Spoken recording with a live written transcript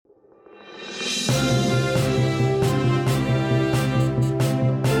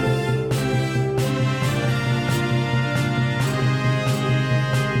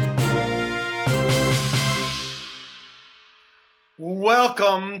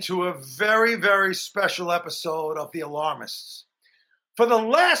Welcome to a very, very special episode of The Alarmists. For the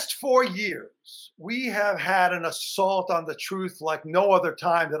last 4 years, we have had an assault on the truth like no other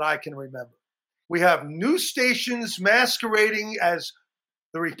time that I can remember. We have news stations masquerading as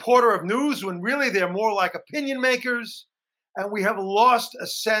the reporter of news when really they're more like opinion makers, and we have lost a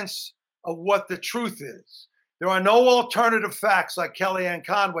sense of what the truth is. There are no alternative facts, like Kellyanne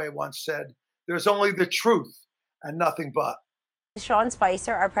Conway once said. There's only the truth and nothing but. Sean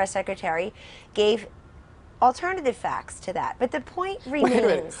Spicer, our press secretary, gave alternative facts to that. But the point remains. Wait a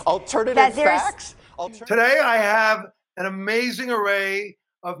minute. Alternative facts? Today I have an amazing array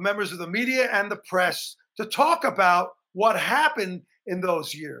of members of the media and the press to talk about what happened in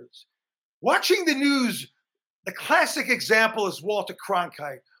those years. Watching the news, the classic example is Walter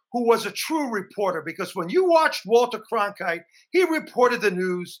Cronkite, who was a true reporter, because when you watched Walter Cronkite, he reported the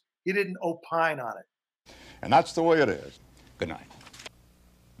news, he didn't opine on it. And that's the way it is. Good night.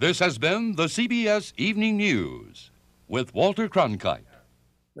 This has been the CBS Evening News with Walter Cronkite.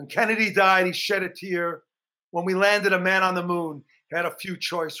 When Kennedy died, he shed a tear. When we landed a man on the moon, he had a few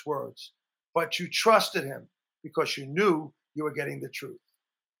choice words. But you trusted him because you knew you were getting the truth.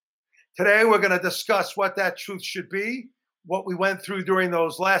 Today, we're going to discuss what that truth should be, what we went through during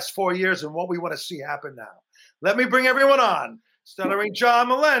those last 4 years, and what we want to see happen now. Let me bring everyone on. Stuttering John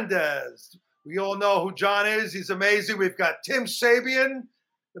Melendez. We all know who John is. He's amazing. We've got Tim Sabean,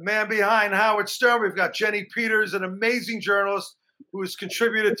 the man behind Howard Stern. We've got Jenny Peters, an amazing journalist who has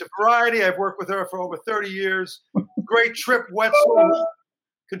contributed to Variety. I've worked with her for over 30 years. Great Trip Wetzel,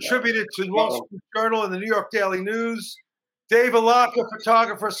 contributed to the Wall Street Journal and the New York Daily News. Dave Alaka,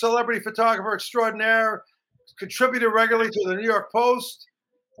 photographer, celebrity photographer extraordinaire, contributed regularly to the New York Post.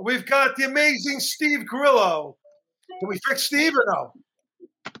 We've got the amazing Steve Grillo. Can we fix Steve or no?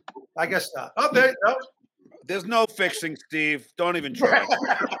 I guess not. Oh, there, no. There's no fixing, Steve. Don't even try.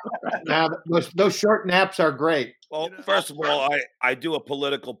 Now, those short naps are great. Well, first of all, I do a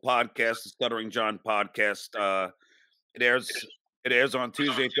political podcast, the Stuttering John podcast. It airs on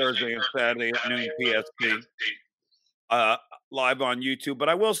Tuesday, Thursday, and Saturday at noon PST. Live on YouTube. But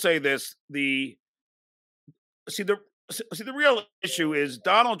I will say this: the real issue is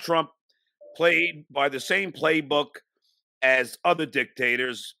Donald Trump played by the same playbook as other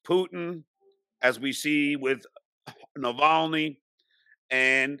dictators, Putin, as we see with Navalny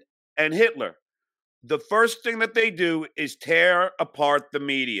and Hitler. The first thing that they do is tear apart the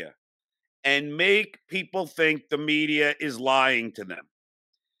media and make people think the media is lying to them.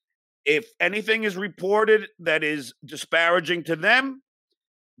 If anything is reported that is disparaging to them,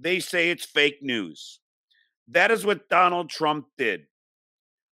 they say it's fake news. That is what Donald Trump did.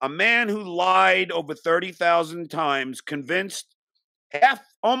 A man who lied over 30,000 times convinced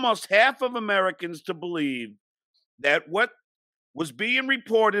almost half of Americans to believe that what was being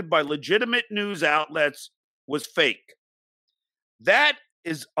reported by legitimate news outlets was fake. That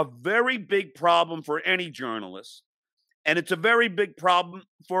is a very big problem for any journalist, and it's a very big problem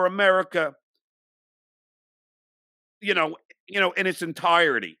for America, in its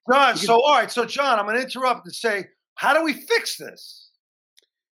entirety. John, all right. So, John, I'm going to interrupt and say, how do we fix this?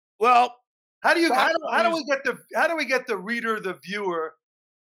 Well, how do we get the reader, the viewer,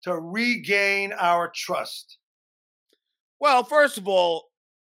 to regain our trust? Well, first of all,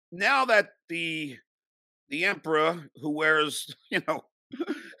 now that the emperor who wears, I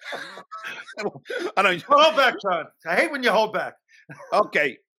don't hold back, John. I hate when you hold back.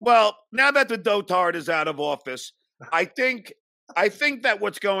 Okay. Well, now that the dotard is out of office, I think that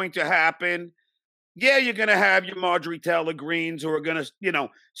what's going to happen. Yeah, you're going to have your Marjorie Taylor Greens who are going to,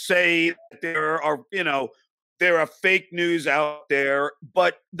 say that there are fake news out there.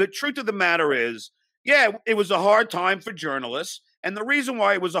 But the truth of the matter is, yeah, it was a hard time for journalists. And the reason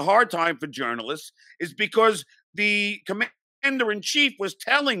why it was a hard time for journalists is because the commander-in-chief was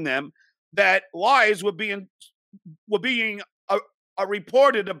telling them that lies were being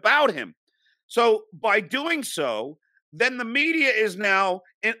reported about him. So by doing so, then the media is now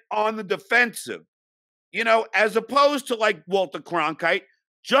on the defensive. As opposed to like Walter Cronkite,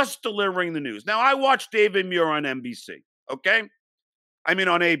 just delivering the news. Now, I watched David Muir on NBC, okay? On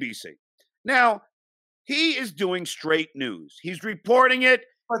ABC. Now, he is doing straight news. He's reporting it.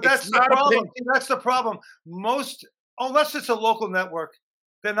 But that's the problem. That's the problem. Unless it's a local network,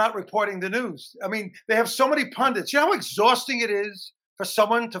 they're not reporting the news. They have so many pundits. You know how exhausting it is for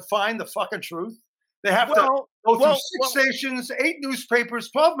someone to find the fucking truth? They have to go through 6 stations, 8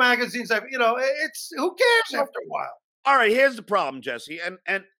 newspapers, 12 magazines. It's who cares after a while. All right, here's the problem, Jesse,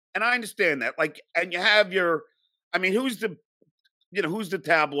 and I understand that. And you have your, who's the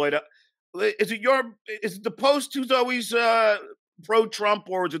tabloid? Is it the Post who's always pro-Trump,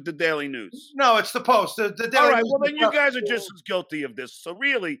 or is it the Daily News? No, it's the Post. The Daily All right, News well, then you is- guys are just as guilty of this. So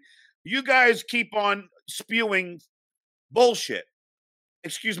really, you guys keep on spewing bullshit.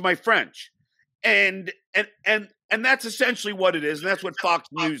 Excuse my French. And that's essentially what it is, and that's what Fox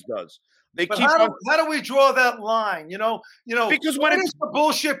News does. They But keep how do we draw that line? Because where does the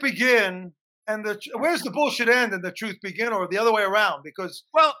bullshit begin and where does the bullshit end and the truth begin, or the other way around? Because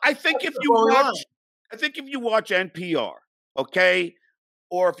I think if you watch NPR, okay,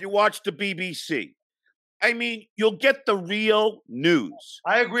 or if you watch the BBC, I mean, you'll get the real news.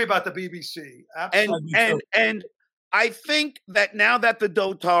 I agree about the BBC. Absolutely. And I think that now that the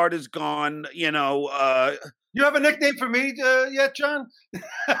dotard is gone, you have a nickname for me yet, John?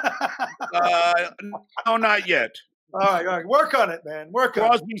 No, not yet. All right. Work on it, man. Work on it.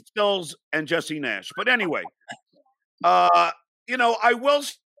 Crosby, Stills, and Jesse Nash. But anyway, I will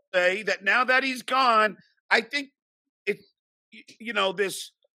say that now that he's gone, I think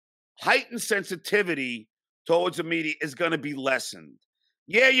this heightened sensitivity towards the media is going to be lessened.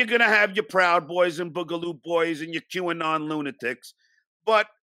 Yeah, you're going to have your Proud Boys and Boogaloo Boys and your QAnon lunatics, but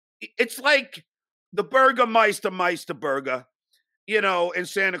it's like the Meister Burger, and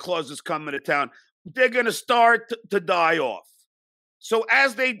Santa Claus is coming to town. They're going to start to die off. So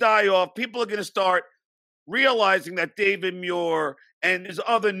as they die off, people are going to start realizing that David Muir and his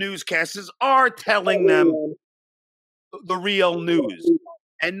other newscasters are telling them the real news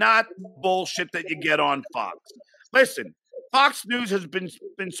and not bullshit that you get on Fox. Listen, Fox News has been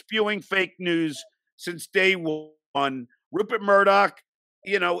spewing fake news since day one. Rupert Murdoch,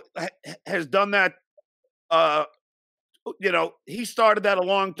 has done that. He started that a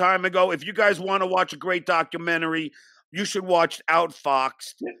long time ago. If you guys want to watch a great documentary, you should watch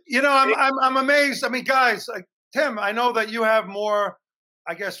Outfoxed. I'm amazed. I mean, guys, Tim, I know that you have more,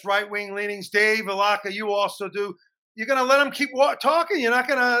 I guess, right-wing leanings. Dave, Alaka, you also do. You're going to let him keep talking? You're not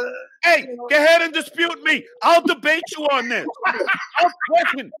going to... Hey, go ahead and dispute me. I'll debate you on this.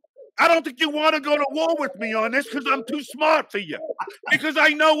 Listen, I don't think you want to go to war with me on this because I'm too smart for you. Because I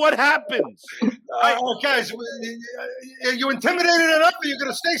know what happens. Guys, you intimidated enough, or you're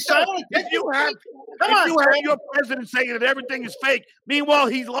going to stay silent? If you have your president saying that everything is fake, meanwhile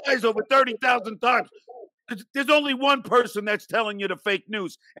he lies over 30,000 times, there's only one person that's telling you the fake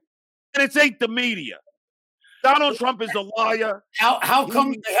news, and it ain't the media. Donald Trump is a liar. How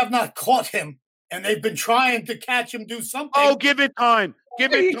come they have not caught him and they've been trying to catch him do something? Oh, give it time.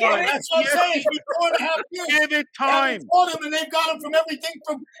 Give it time. That's what I'm saying. It's been 4.5 years. Give it time. They caught him and they've got him from everything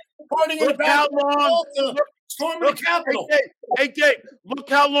from partying in the back to storming the Capitol. Hey, Dave, look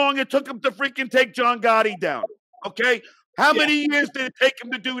how long it took him to freaking take John Gotti down. Okay? How many years did it take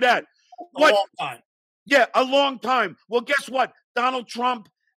him to do that? A long time. Yeah, a long time. Well, guess what? Donald Trump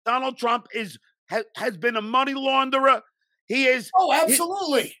has been a money launderer. He is. Oh,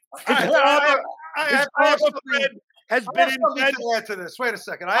 absolutely. His father has been in to add to this. Wait a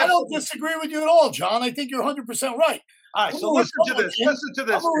second. I don't disagree with you at all, John. I think you're 100% right. All right, so listen to this. Listen to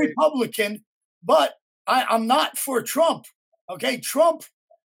this. I'm a Republican, but I'm not for Trump. Okay, Trump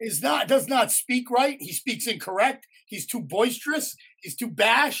does not speak right. He speaks incorrect. He's too boisterous. He's too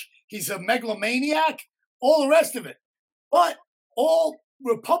bash. He's a megalomaniac. All the rest of it. But all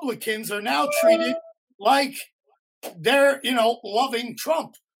Republicans are now treated like they're, loving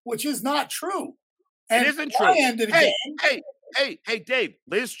Trump, which is not true. And it isn't true. Hey, Dave,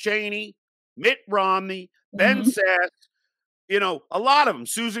 Liz Cheney, Mitt Romney, Ben Sass, a lot of them,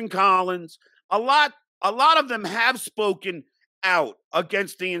 Susan Collins, a lot of them have spoken out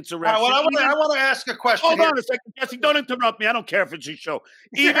against the insurrection. Right, well, I want to ask a question. Hold on a second, Jesse. Don't interrupt me. I don't care if it's your show.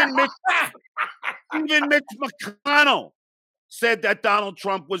 Even Mitch McConnell said that Donald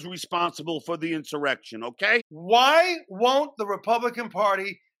Trump was responsible for the insurrection, okay? Why won't the Republican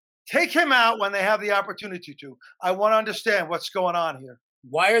Party take him out when they have the opportunity to? I want to understand what's going on here.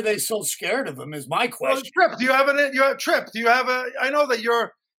 Why are they so scared of him is my question. Well, Trip, do you have I know that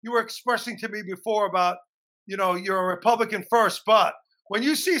you were expressing to me before about, you're a Republican first, but when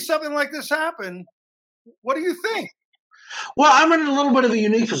you see something like this happen, what do you think? Well, I'm in a little bit of a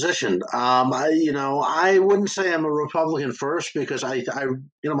unique position. I wouldn't say I'm a Republican first because I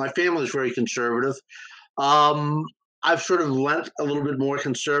my family is very conservative. I've sort of lent a little bit more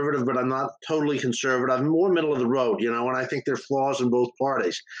conservative, but I'm not totally conservative. I'm more middle of the road, and I think there are flaws in both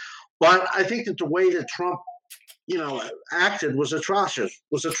parties. But I think that the way that Trump, acted was atrocious,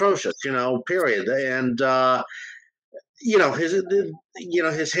 period. And,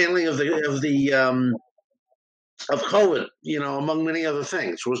 his handling of COVID, among many other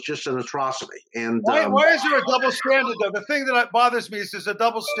things, was just an atrocity. And why is there a double standard, though? The thing that bothers me is there's a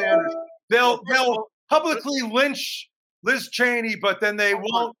double standard. They'll publicly lynch Liz Cheney, but then they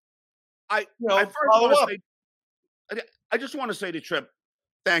won't. I first want to say, I just want to say to Trip,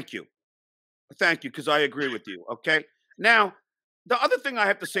 thank you, because I agree with you. Okay, now the other thing I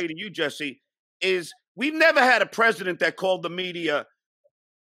have to say to you, Jesse, is we've never had a president that called the media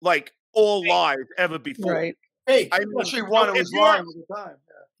like all lies ever before. Right. Hey, I mean, especially one who was lying all the time.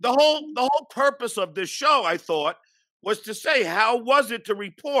 The whole purpose of this show, I thought, was to say how was it to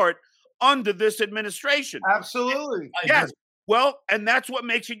report under this administration? Absolutely. Yes. Well, and that's what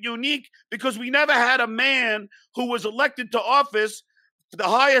makes it unique, because we never had a man who was elected to office, the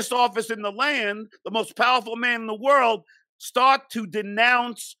highest office in the land, the most powerful man in the world, start to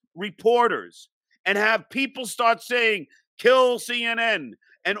denounce reporters and have people start saying, kill CNN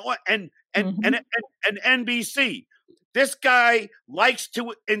and NBC. This guy likes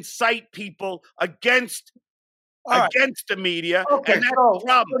to incite people against the media, okay, and that's the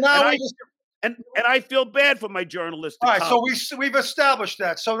problem. So now and I feel bad for my journalistic. All right, so we've established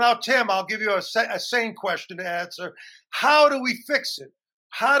that. So now, Tim, I'll give you a sane question to answer. How do we fix it?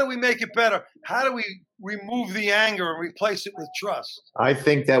 How do we make it better? How do we remove the anger and replace it with trust? I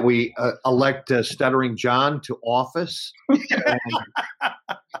think that we elect Stuttering John to office,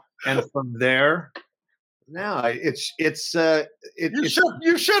 and from there, no, you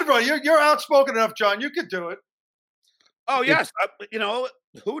should run. You're outspoken enough, John. You could do it. Oh yes,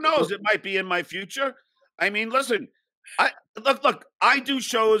 who knows? It might be in my future. I mean, listen, look. I do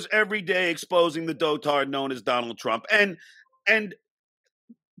shows every day exposing the dotard known as Donald Trump, and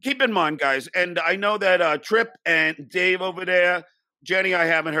keep in mind, guys, and I know that Trip and Dave over there, Jenny, I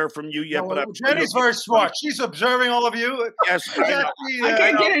haven't heard from you yet, but Jenny's very smart. She's observing all of you. Yes, I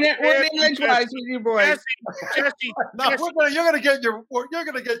can't get an edgewise with you boys. Jesse, you're gonna get your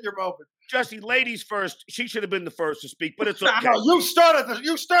moment. Jesse, ladies first. She should have been the first to speak, but it's okay. No,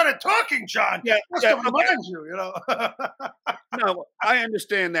 you started talking, John. Yeah, just to remind you, No, I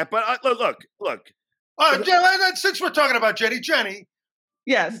understand that, but look. Since we're talking about Jenny.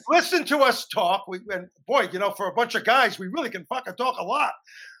 Yes. Listen to us talk. For a bunch of guys, we really can fucking talk a lot.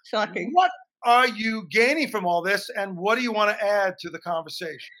 Shocking. What are you gaining from all this, and what do you want to add to the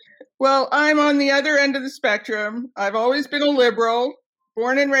conversation? Well, I'm on the other end of the spectrum. I've always been a liberal,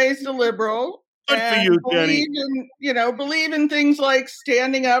 born and raised a liberal. Good for you, Jenny. Believe in things like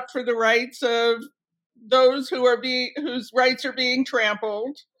standing up for the rights of those whose rights are being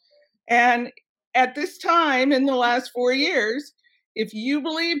trampled. And at this time, in the last 4 years, if you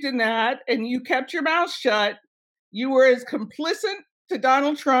believed in that and you kept your mouth shut, you were as complicit to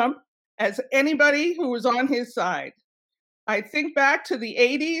Donald Trump as anybody who was on his side. I think back to the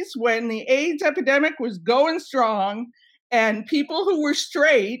 80s when the AIDS epidemic was going strong and people who were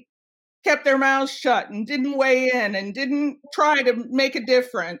straight kept their mouths shut and didn't weigh in and didn't try to make a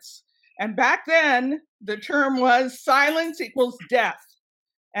difference. And back then, the term was silence equals death.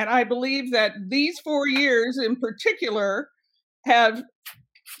 And I believe that these 4 years in particular have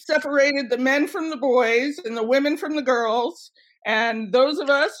separated the men from the boys and the women from the girls. And those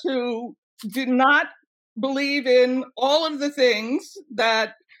of us who did not believe in all of the things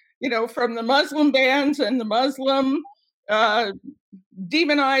that, from the Muslim bans and the Muslim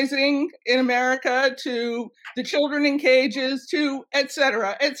demonizing in America to the children in cages to et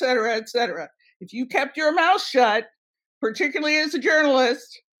cetera, et cetera, et cetera. If you kept your mouth shut, particularly as a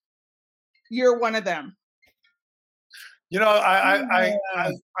journalist, you're one of them. I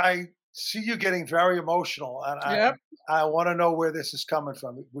see you getting very emotional, and I want to know where this is coming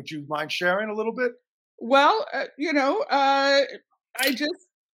from. Would you mind sharing a little bit? Well, I just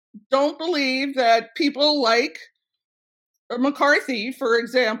don't believe that people like McCarthy, for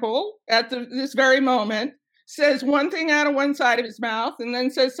example, at this very moment, says one thing out of one side of his mouth and then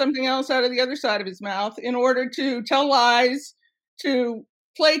says something else out of the other side of his mouth in order to tell lies to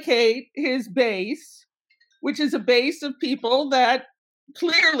placate his base, which is a base of people that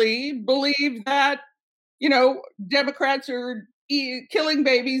clearly believe that, Democrats are killing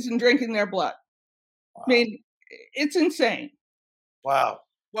babies and drinking their blood. Wow. I mean, it's insane. Wow.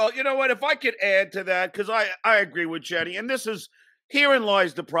 Well, you know what? If I could add to that, because I agree with Jenny, and herein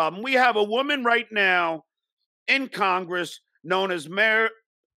lies the problem. We have a woman right now in Congress known as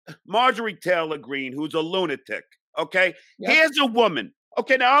Marjorie Taylor Greene, who's a lunatic, okay? Yep. Here's a woman.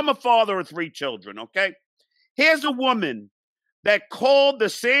 Okay, now I'm a father of 3 children, okay? Here's a woman that called the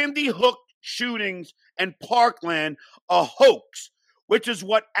Sandy Hook shootings and Parkland a hoax, which is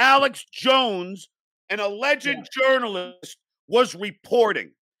what Alex Jones, an alleged journalist, was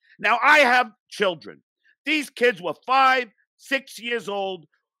reporting. Now, I have children. These kids were 5, 6 years old,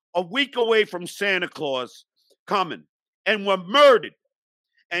 a week away from Santa Claus coming, and were murdered.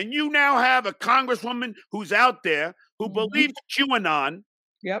 And you now have a congresswoman who's out there who believes QAnon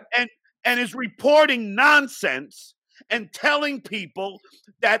Yep. and is reporting nonsense and telling people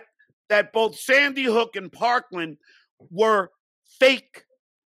that both Sandy Hook and Parkland were fake,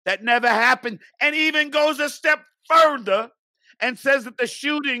 that never happened, and even goes a step further and says that the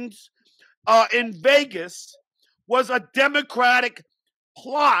shootings in Vegas was a Democratic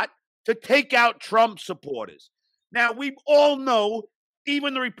plot to take out Trump supporters. Now, we all know,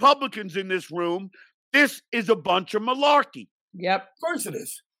 even the Republicans in this room, this is a bunch of malarkey. Yep. Of course it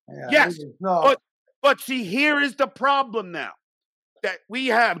is. Yeah, Yes. no. But see, here is the problem now that we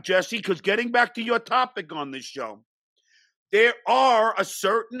have, Jesse, because getting back to your topic on this show, there are a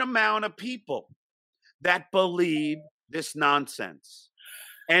certain amount of people that believe this nonsense.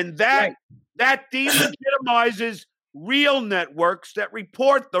 And that delegitimizes real networks that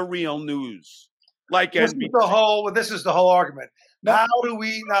report the real news. Like this is the whole argument. How do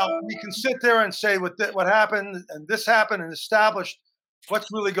we can sit there and say what happened and this happened and establish what's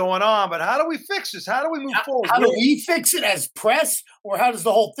really going on, but how do we fix this? How do we move forward? How do we fix it as press, or how does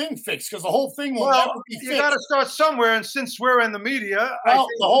the whole thing fix? Because the whole thing will never be fixed. You got to start somewhere, and since we're in the media, the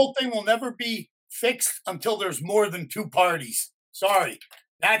whole thing will never be fixed until there's more than two parties. Sorry,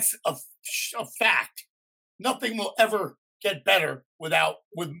 that's a fact. Nothing will ever get better without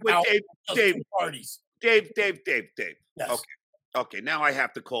Dave, two parties. Dave. Yes. Okay. Now I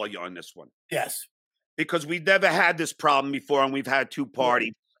have to call you on this one. Yes. Because we've never had this problem before, and we've had two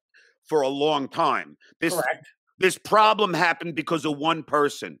parties for a long time. Correct. This problem happened because of one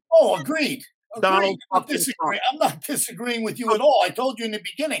person. Oh, agreed. Donald I'm not disagreeing with you at all. I told you in the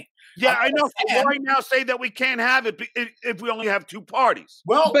beginning. Yeah, I know. So why now say that we can't have it if we only have two parties?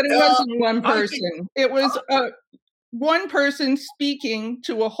 Well, but it wasn't one person. It was one person speaking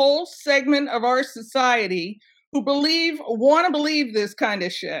to a whole segment of our society who want to believe this kind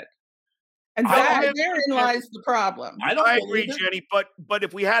of shit. And therein lies the problem. I agree, Jenny. But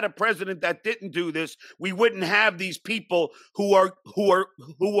if we had a president that didn't do this, we wouldn't have these people who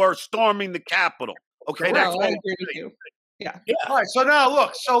are storming the Capitol. Okay, that's I agree with you. Yeah. All right. So now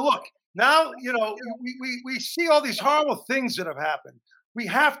look. Now we see all these horrible things that have happened. We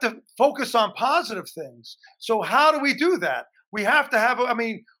have to focus on positive things. So how do we do that? We have to have. I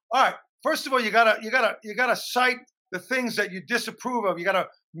mean, all right. First of all, you gotta cite the things that you disapprove of. You gotta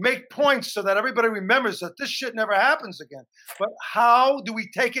make points so that everybody remembers that this shit never happens again. But how do we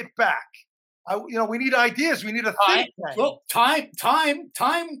take it back? We need ideas. We need a think tank. Well, time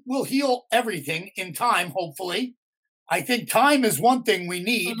will heal everything in time. Hopefully, I think time is one thing we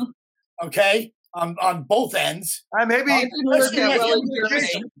need. Okay, on both ends. And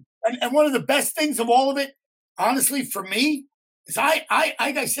one of the best things of all of it, honestly, for me, is like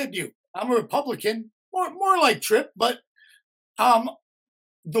I said to you, I'm a Republican, more like Tripp, but I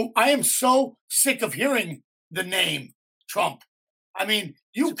am so sick of hearing the name Trump. I mean,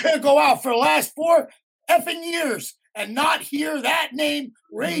 you can't go out for the last 4 effing years and not hear that name,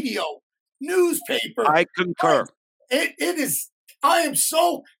 radio, newspaper. I concur. It is. I am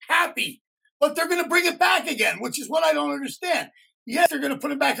so happy, but they're going to bring it back again, which is what I don't understand. Yes, they're going to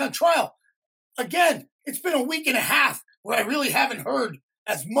put it back on trial. Again, it's been a week and a half where I really haven't heard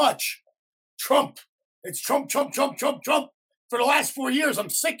as much Trump. It's Trump. For the last 4 years, I'm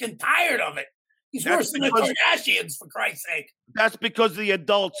sick and tired of it. He's worse than the Kardashians, for Christ's sake. That's because the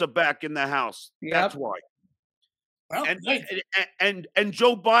adults are back in the house. Yep. That's why. Well, and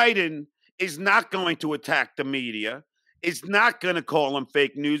Joe Biden is not going to attack the media. Is not going to call them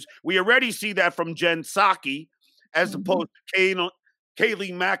fake news. We already see that from Jen Psaki as opposed to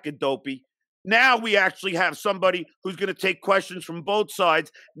Kayleigh McAdopey. Now we actually have somebody who's going to take questions from both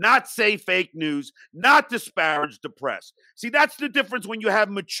sides, not say fake news, not disparage the press. See, that's the difference when you have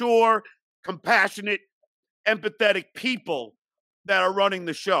mature, compassionate, empathetic people that are running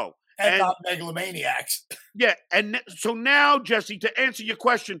the show. And not megalomaniacs. Yeah, and so now, Jesse, to answer your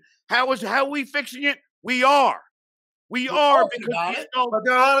question, how are we fixing it? We are. We are, because but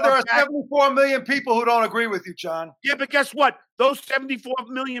there are 74 million people who don't agree with you, John. Yeah, but guess what? Those 74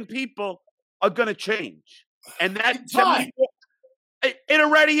 million people are going to change, and that it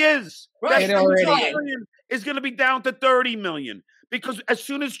already is. Right. That 74 million is going to be down to 30 million because as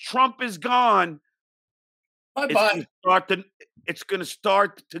soon as Trump is gone, it's going to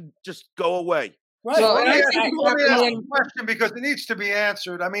start to just go away. Right. So let me ask a question because it needs to be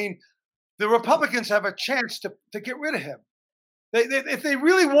answered. I mean, the Republicans have a chance to get rid of him. If they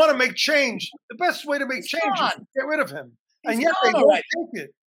really want to make change, the best way to make change is to get rid of him. And yet they won't take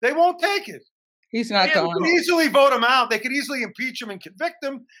it. They won't take it. He's not going. They could easily vote him out. They could easily impeach him and convict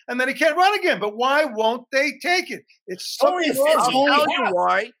him, and then he can't run again. But why won't they take it? It's so I'll tell you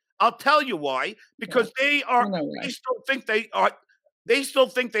why. I'll tell you why. Because they still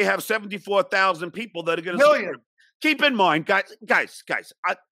think they have 74,000 people that are going to support them. Keep in mind, guys.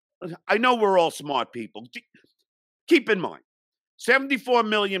 I know we're all smart people. Keep in mind, 74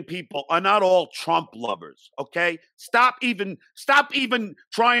 million people are not all Trump lovers. Okay, stop even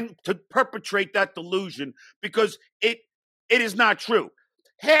trying to perpetrate that delusion, because it is not true.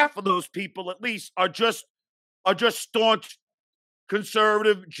 Half of those people, at least, are just staunch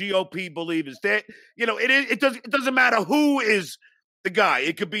conservative GOP believers. It doesn't matter who is the guy.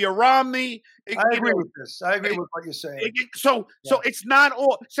 It could be a Romney. I agree with this. I agree with what you're saying. So it's not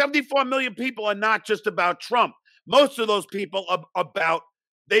all 74 million people are not just about Trump. Most of those people are about,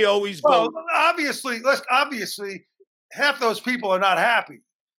 they always vote. Obviously, half those people are not happy.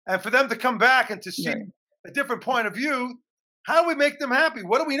 And for them to come back and to see a different point of view, how do we make them happy?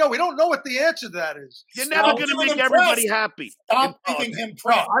 What do we know? We don't know what the answer to that is. You're never going to make everybody happy. Stop giving him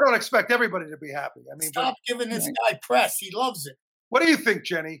press. I don't expect everybody to be happy. Stop giving this guy press. He loves it. What do you think,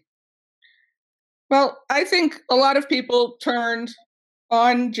 Jenny? Well, I think a lot of people turned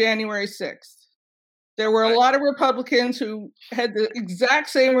on January 6th. There were a lot of Republicans who had the exact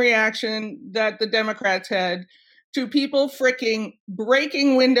same reaction that the Democrats had to people freaking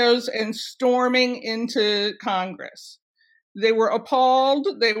breaking windows and storming into Congress. They were appalled.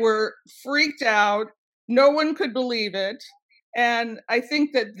 They were freaked out. No one could believe it. And I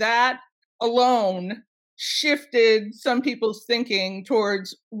think that alone shifted some people's thinking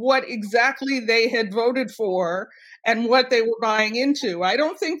towards what exactly they had voted for and what they were buying into. I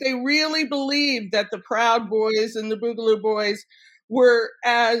don't think they really believed that the Proud Boys and the Boogaloo Boys were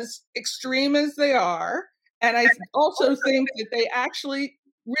as extreme as they are. And I also think that they actually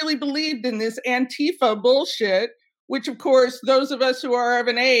really believed in this Antifa bullshit, which, of course, those of us who are of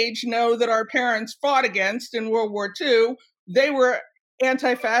an age know that our parents fought against in World War II. They were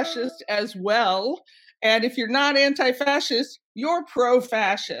anti-fascist as well. And if you're not anti-fascist, you're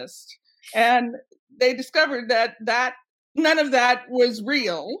pro-fascist. And they discovered that none of that was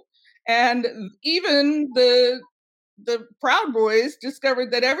real. And even the Proud Boys discovered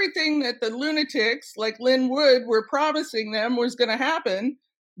that everything that the lunatics like Lynn Wood were promising them was going to happen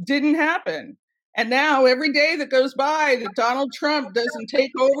didn't happen. And now every day that goes by that Donald Trump doesn't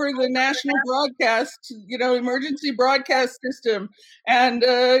take over the national broadcast, emergency broadcast system and,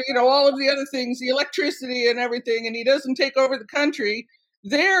 all of the other things, the electricity and everything, and he doesn't take over the country,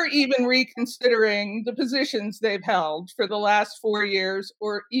 they're even reconsidering the positions they've held for the last 4 years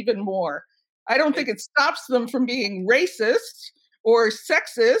or even more. I don't think it stops them from being racist or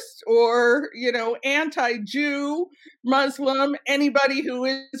sexist or, anti-Jew, Muslim, anybody who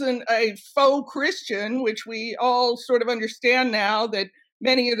isn't a faux Christian, which we all sort of understand now that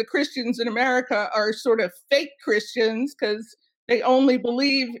many of the Christians in America are sort of fake Christians because they only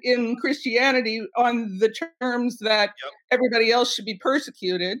believe in Christianity on the terms that everybody else should be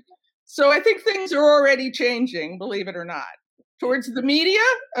persecuted. So I think things are already changing, believe it or not. Towards the media,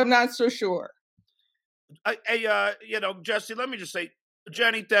 I'm not so sure. Jesse, let me just say,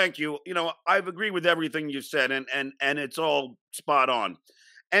 Jenny, thank you. I've agreed with everything you said, and it's all spot on.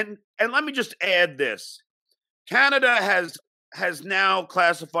 And let me just add this: Canada has now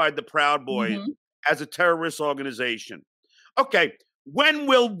classified the Proud Boys as a terrorist organization. Okay, when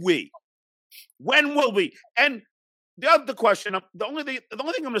will we? And the other question, the only thing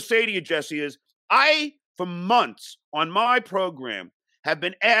I'm going to say to you, Jesse, is for months on my program, have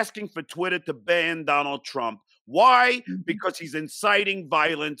been asking for Twitter to ban Donald Trump. Why? Because he's inciting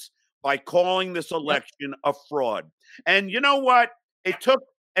violence by calling this election a fraud. And you know what? It took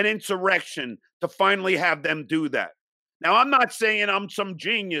an insurrection to finally have them do that. Now, I'm not saying I'm some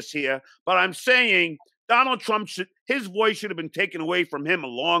genius here, but I'm saying Donald Trump his voice should have been taken away from him a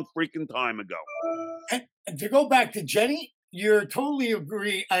long freaking time ago. And to go back to Jenny, I totally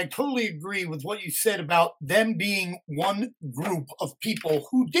agree with what you said about them being one group of people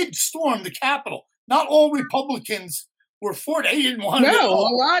who did storm the Capitol. Not all Republicans were for it. They didn't want to. No, a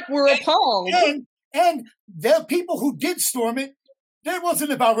lot were appalled. And the people who did storm it, it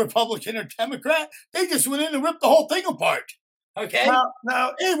wasn't about Republican or Democrat. They just went in and ripped the whole thing apart. Okay?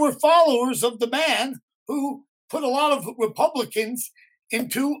 Now they were followers of the man who put a lot of Republicans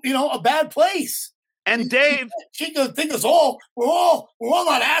into, a bad place. And Dave, she could think we're all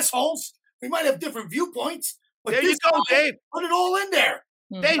not assholes. We might have different viewpoints, but there you go, Dave. Put it all in there.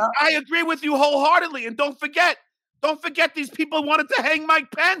 Dave, I agree with you wholeheartedly. And don't forget these people wanted to hang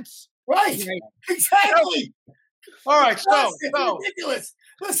Mike Pence. Right. Exactly. All right. So ridiculous.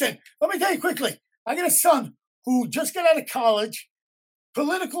 Listen, let me tell you quickly. I got a son who just got out of college,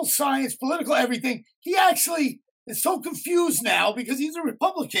 political science, political everything. He actually is so confused now because he's a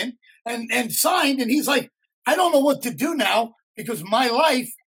Republican and signed, and he's like, I don't know what to do now because my life,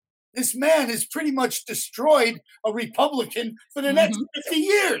 this man has pretty much destroyed a Republican for the next 50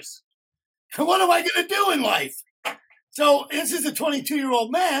 years. What am I going to do in life? So this is a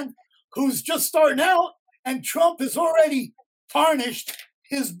 22-year-old man who's just starting out, and Trump has already tarnished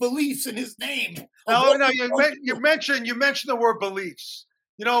his beliefs and his name. No, you mentioned the word beliefs.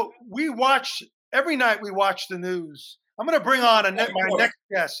 You know, every night we watch the news. I'm going to bring on my next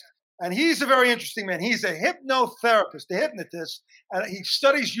guest, and he's a very interesting man. He's a hypnotherapist, a hypnotist, and he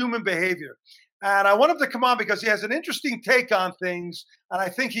studies human behavior. And I want him to come on because he has an interesting take on things, and I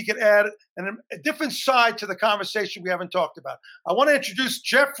think he could add a different side to the conversation we haven't talked about. I want to introduce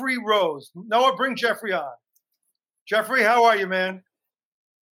Jeffrey Rose. Noah, bring Jeffrey on. Jeffrey, how are you, man?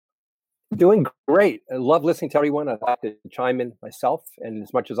 Doing great. I love listening to everyone. I'd like to chime in myself. And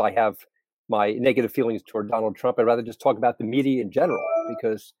as much as I have my negative feelings toward Donald Trump, I'd rather just talk about the media in general,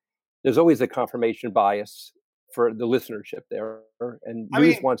 because there's always a confirmation bias for the listenership there. And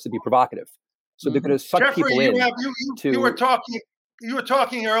news wants to be provocative. So they're going to suck Jeffrey, people in. You were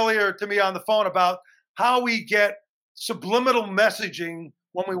talking earlier to me on the phone about how we get subliminal messaging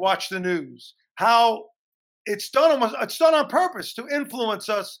when we watch the news. How it's done on purpose to influence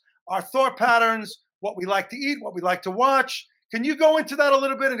us, our thought patterns, what we like to eat, what we like to watch. Can you go into that a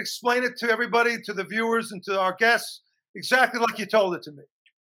little bit and explain it to everybody, to the viewers and to our guests, exactly like you told it to me?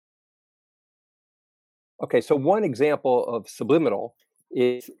 Okay, so one example of subliminal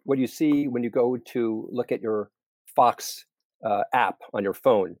is what you see when you go to look at your Fox app on your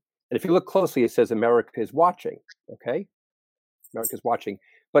phone. And if you look closely, it says America is watching, okay? America is watching.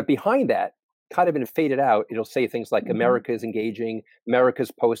 But behind that, kind of been faded out, it'll say things like America is engaging,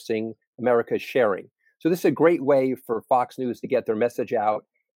 America's posting, America is sharing. So this is a great way for Fox News to get their message out,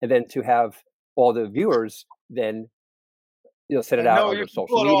 and then to have all the viewers then send it out on their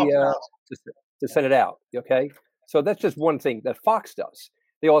social media to send it out, okay? So that's just one thing that Fox does.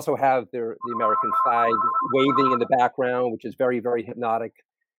 They also have the American flag waving in the background, which is very, very hypnotic.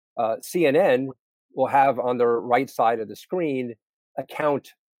 CNN will have on their right side of the screen a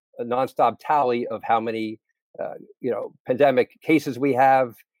nonstop tally of how many pandemic cases we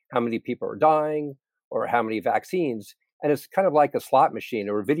have, how many people are dying, or how many vaccines. And it's kind of like a slot machine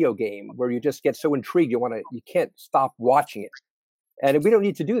or a video game where you just get so intrigued you can't stop watching it. And we don't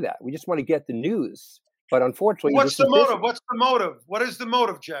need to do that. We just want to get the news. But unfortunately, what's the motive? What's the motive? What is the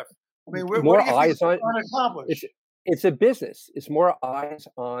motive, Jeff? I mean, more what do you eyes think on accomplish? It's a business. It's more eyes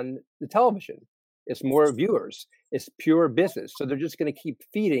on the television. It's more viewers. It's pure business. So they're just going to keep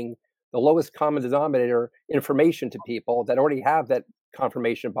feeding the lowest common denominator information to people that already have that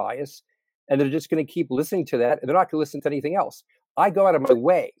confirmation bias, and they're just going to keep listening to that. And they're not going to listen to anything else. I go out of my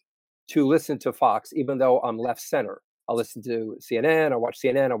way to listen to Fox, even though I'm left center. I'll listen to CNN. I watch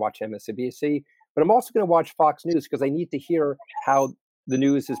CNN. I watch MSNBC. But I'm also going to watch Fox News because I need to hear how the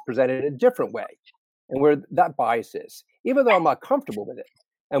news is presented in a different way and where that bias is, even though I'm not comfortable with it.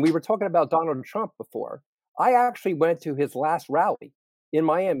 And we were talking about Donald Trump before. I actually went to his last rally in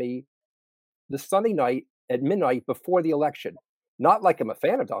Miami the Sunday night at midnight before the election. Not like I'm a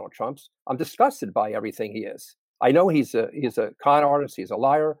fan of Donald Trump's. I'm disgusted by everything he is. I know he's a con artist. He's a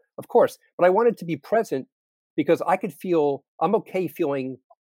liar, of course. But I wanted to be present because I could feel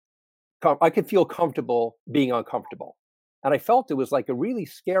comfortable being uncomfortable. And I felt it was like a really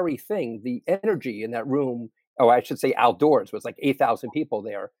scary thing. The energy in that room, or I should say outdoors, was like 8,000 people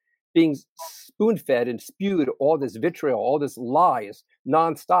there being spoon-fed and spewed all this vitriol, all this lies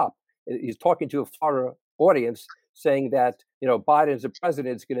nonstop. He's talking to a Florida audience saying that, Biden as a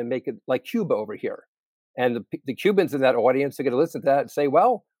president is going to make it like Cuba over here. And the Cubans in that audience are going to listen to that and say,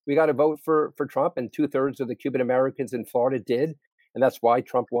 well, we got to vote for Trump. And 2/3 of the Cuban Americans in Florida did. And that's why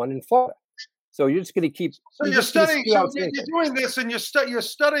Trump won in Florida. So you're just going to keep. So you're studying. So you're doing this, and you're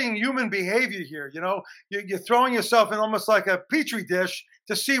studying human behavior here. You're throwing yourself in almost like a petri dish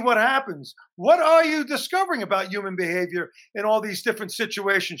to see what happens. What are you discovering about human behavior in all these different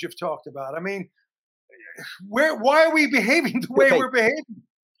situations you've talked about? I mean, why are we behaving the way we're behaving?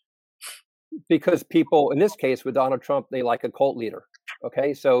 Because people, in this case with Donald Trump, they like a cult leader.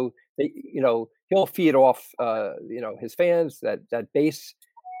 Okay, so he'll feed off his fans, that base,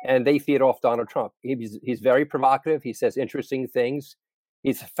 and they feed off Donald Trump. He's very provocative. He says interesting things.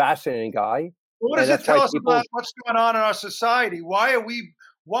 He's a fascinating guy. What does it tell us about what's going on in our society? Why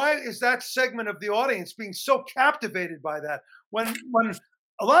is that segment of the audience being so captivated by that? When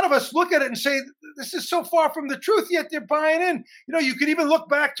a lot of us look at it and say, this is so far from the truth, yet they're buying in. You know, you could even look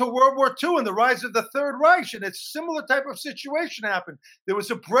back to World War II and the rise of the Third Reich, and it's a similar type of situation happened. There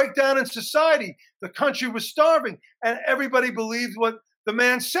was a breakdown in society. The country was starving, and everybody believed what the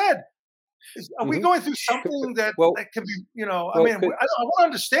man said. Are we going through something that can be, you know, I want to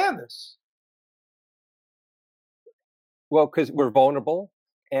understand this. Well, because we're vulnerable,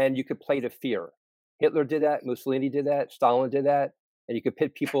 and you could play to fear. Hitler did that, Mussolini did that, Stalin did that, and you could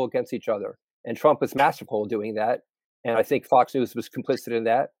pit people against each other. And Trump was masterful doing that, and I think Fox News was complicit in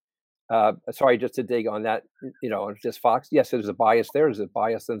that. Sorry, just to dig on that, you know, just Fox. Yes, there's a bias there. There's a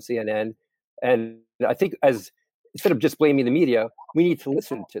bias on CNN, and I think instead of just blaming the media, we need to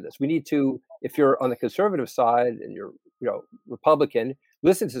listen to this. We need to, if you're on the conservative side and you're, you know, Republican,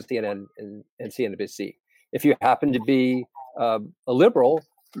 listen to CNN and CNBC. If you happen to be a liberal,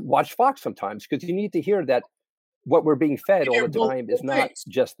 watch Fox sometimes, because you need to hear that what we're being fed all the time is not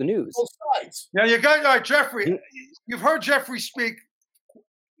just the news. Both sides. Now, you got, all right, Jeffrey, you've heard Jeffrey speak.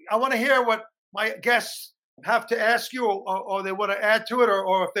 I want to hear what my guests have to ask you, or they want to add to it,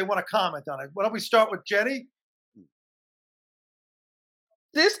 or if they want to comment on it. Why don't we start with Jenny?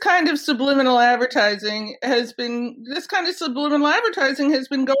 This kind of subliminal advertising has been going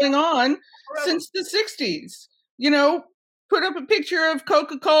on since the 60s. You know, put up a picture of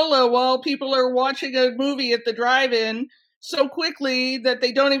Coca-Cola while people are watching a movie at the drive-in so quickly that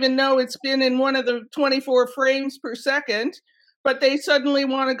they don't even know it's been in one of the 24 frames per second, but they suddenly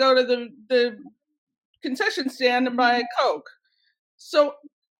want to go to the concession stand and buy a Coke. So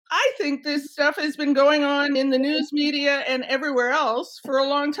I think this stuff has been going on in the news media and everywhere else for a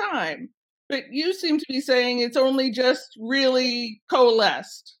long time. But you seem to be saying it's only just really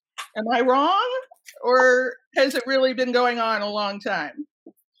coalesced. Am I wrong? Or has it really been going on a long time?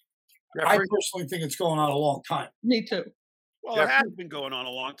 I personally think it's going on a long time. Me too. Well, it has been going on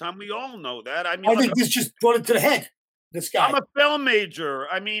a long time. We all know that. I mean, I think this just brought it to the head. This guy. I'm a film major.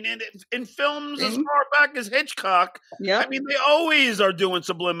 I mean, in films as far back as Hitchcock, I mean, they always are doing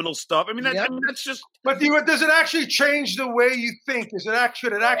subliminal stuff. I mean, that's just. But does it actually change the way you think?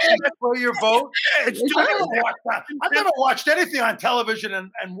 Should it actually sway your vote? I've never watched anything on television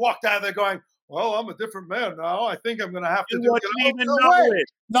and walked out of there going, well, I'm a different man now. I think I'm going to have to do it.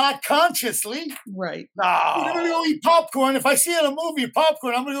 Not consciously. Right. No. I'm going to go eat popcorn. If I see in a movie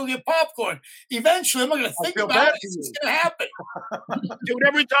popcorn, I'm going to go get popcorn. Eventually, I'm not going to think about it. It's going to happen. Dude,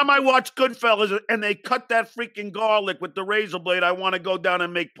 every time I watch Goodfellas and they cut that freaking garlic with the razor blade, I want to go down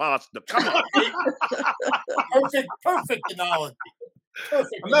and make pasta. Come on. Perfect analogy.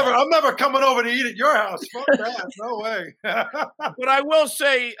 I'm never coming over to eat at your house. Fuck that. No way. But I will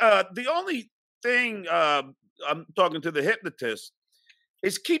say the only thing I'm talking to the hypnotist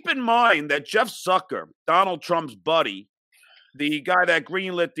is keep in mind that Jeff Zucker, Donald Trump's buddy, the guy that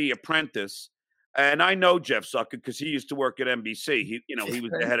greenlit The Apprentice, and I know Jeff Zucker because he used to work at NBC. He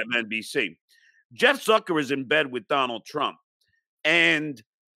was the head of NBC. Jeff Zucker is in bed with Donald Trump, and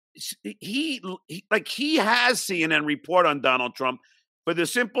he has CNN report on Donald Trump for the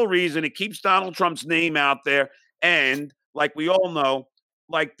simple reason it keeps Donald Trump's name out there, and like we all know,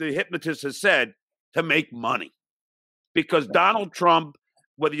 like the hypnotist has said, to make money. Because Donald Trump,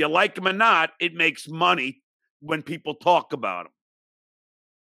 whether you like him or not, it makes money when people talk about him.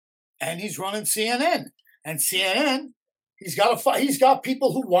 And he's running CNN. And CNN, he's got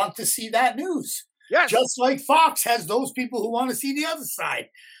people who want to see that news. Yes. Just like Fox has those people who want to see the other side.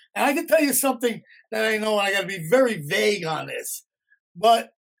 And I can tell you something that I know, and I got to be very vague on this.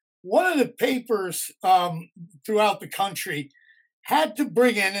 But one of the papers throughout the country had to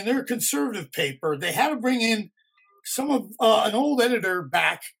bring in, and they're a conservative paper, they had to bring in some of an old editor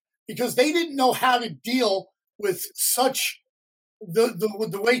back because they didn't know how to deal with such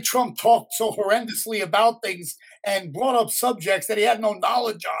the way Trump talked so horrendously about things and brought up subjects that he had no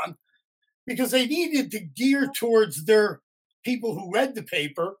knowledge on, because they needed to gear towards their people who read the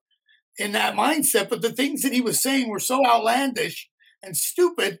paper in that mindset. But the things that he was saying were so outlandish and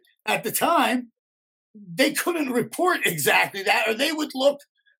stupid at the time, they couldn't report exactly that, or they would look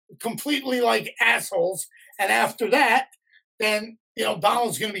completely like assholes. And after that, then,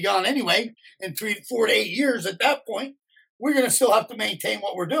 Donald's going to be gone anyway in 4 to 8 years. At that point, we're going to still have to maintain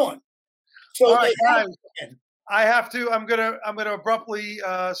what we're doing. So all right, guys, I'm going to abruptly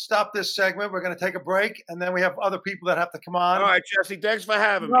stop this segment. We're going to take a break, and then we have other people that have to come on. All right, Jesse, thanks for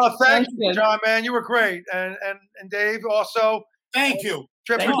having me. No, thank you, John, man. You were great. And Dave also. Thank you.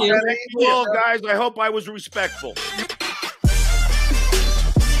 Thank you all, guys. I hope I was respectful.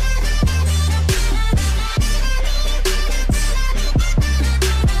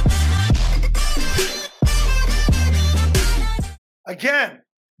 Again,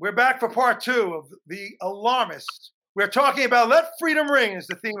 We're back for part 2 of The Alarmist. We're talking about Let Freedom Ring is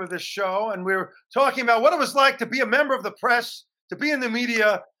the theme of this show, and we're talking about what it was like to be a member of the press, to be in the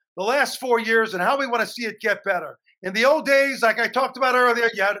media the last 4 years, and how we want to see it get better. In the old days, like I talked about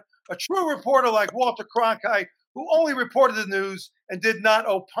earlier, you had a true reporter like Walter Cronkite who only reported the news and did not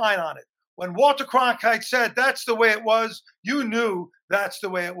opine on it. When Walter Cronkite said that's the way it was, you knew that's the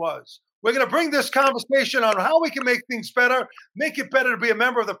way it was. We're going to bring this conversation on how we can make things better, make it better to be a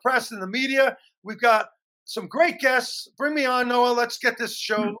member of the press and the media. We've got some great guests. Bring me on, Noah. Let's get this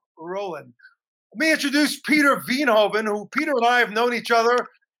show rolling. Let me introduce Peter Veenhoven, who Peter and I have known each other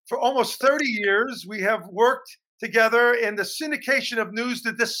for almost 30 years. We have worked together in the syndication of news,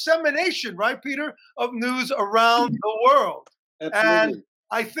 the dissemination, right, Peter, of news around the world. Absolutely. And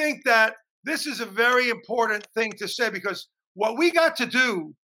I think that this is a very important thing to say, because what we got to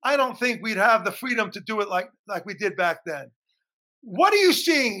do, I don't think we'd have the freedom to do it like we did back then. What are you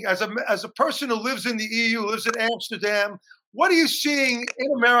seeing as a person who lives in the EU, lives in Amsterdam? What are you seeing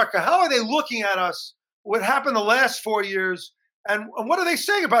in America? How are they looking at us? What happened the last 4 years? And what are they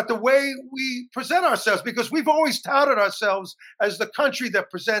saying about the way we present ourselves? Because we've always touted ourselves as the country that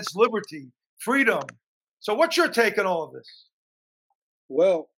presents liberty, freedom. So what's your take on all of this?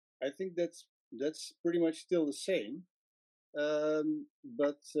 Well, I think that's pretty much still the same.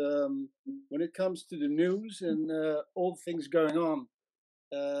 But when it comes to the news and all the things going on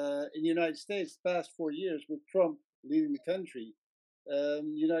in the United States the past 4 years with Trump leading the country, the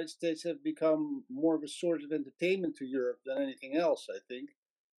United States have become more of a source of entertainment to Europe than anything else, I think,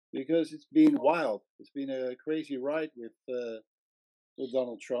 because it's been wild. It's been a crazy ride with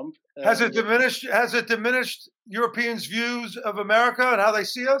Donald Trump. Has it diminished Europeans' views of America and how they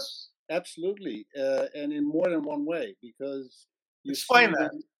see us? Absolutely, and in more than one way, because you explain see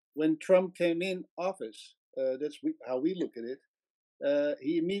that when Trump came in office, that's how we look at it.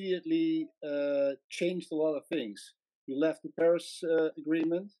 He immediately changed a lot of things. He left the Paris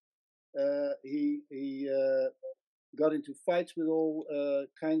Agreement. He got into fights with all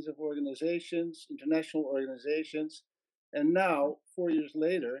kinds of organizations, international organizations, and now 4 years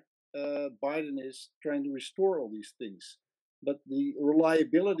later, Biden is trying to restore all these things. But the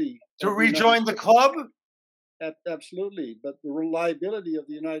reliability to rejoin the club? Absolutely. But the reliability of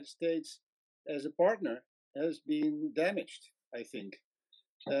the United States as a partner has been damaged, I think.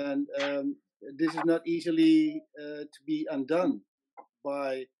 And this is not easily to be undone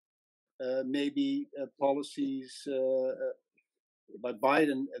by maybe policies by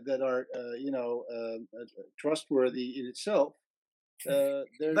Biden that are, trustworthy in itself.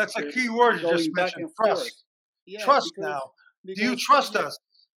 That's a key word you just mentioned, trust. Yeah, trust now. Do you trust us?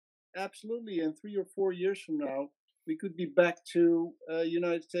 Absolutely. And 3 or 4 years from now, we could be back to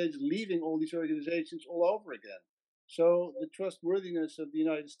United States leaving all these organizations all over again. So the trustworthiness of the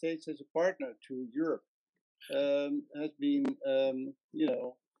United States as a partner to Europe has been,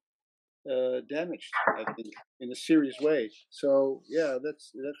 damaged, I think, in a serious way. So yeah,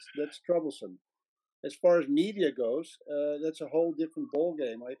 that's troublesome. As far as media goes, that's a whole different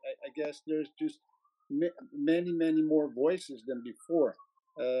ballgame. I guess there's just many more voices than before.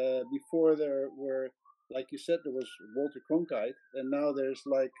 Before there were, like you said, there was Walter Cronkite, and now there's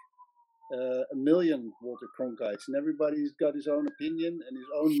like a million Walter Cronkites, and everybody's got his own opinion and his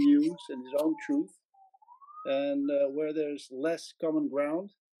own news and his own truth. And where there's less common ground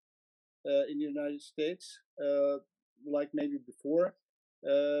in the United States, like maybe before,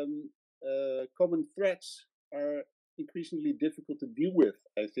 common threats are increasingly difficult to deal with,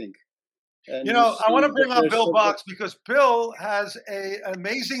 I think. And I want to bring up Bill Box because Bill has an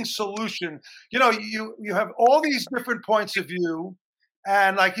amazing solution. You have all these different points of view.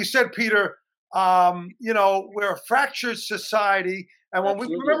 And like you said, Peter, we're a fractured society. And when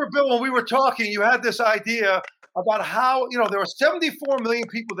we remember, Bill, when we were talking, you had this idea about how, there were 74 million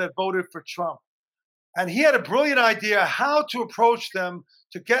people that voted for Trump. And he had a brilliant idea how to approach them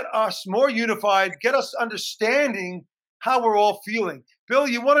to get us more unified, get us understanding how we're all feeling. Bill,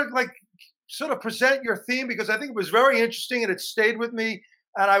 you want to sort of present your theme, because I think it was very interesting and it stayed with me,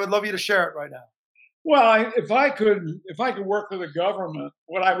 and I would love you to share it right now. Well, if I could work with the government,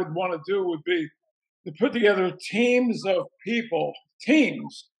 what I would want to do would be to put together teams of people,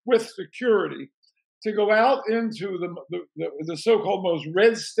 teams with security, to go out into the so-called most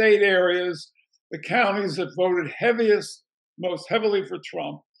red state areas, the counties that voted most heavily for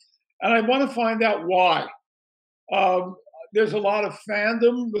Trump, and I want to find out why. There's a lot of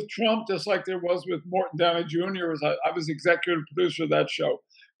fandom with Trump, just like there was with Morton Downey Jr. I was executive producer of that show.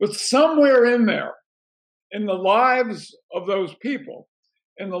 But somewhere in there, in the lives of those people,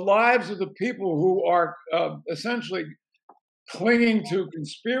 in the lives of the people who are essentially clinging to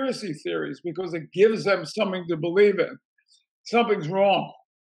conspiracy theories because it gives them something to believe in. Something's wrong.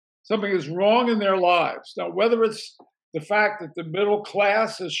 Something is wrong in their lives. Now, whether it's the fact that the middle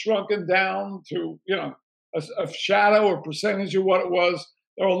class has shrunken down to, a shadow or percentage of what it was,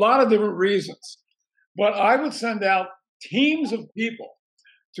 there are a lot of different reasons. But I would send out teams of people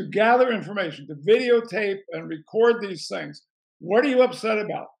to gather information, to videotape and record these things. What are you upset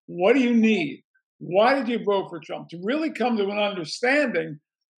about? What do you need? Why did you vote for Trump? To really come to an understanding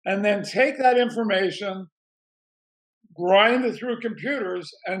and then take that information, grind it through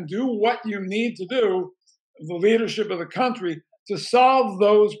computers, and do what you need to do, the leadership of the country, to solve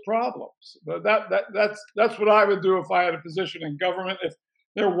those problems. That's what I would do if I had a position in government. If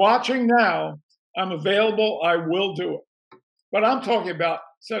they're watching now, I'm available, I will do it. But I'm talking about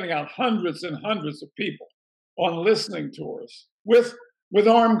sending out hundreds and hundreds of people on listening tours with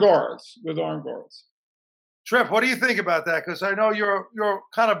armed guards, Trip, what do you think about that? Because I know you're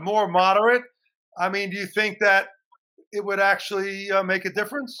kind of more moderate. I mean, do you think that it would actually make a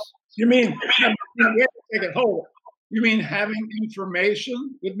difference? You mean, hold on. You mean having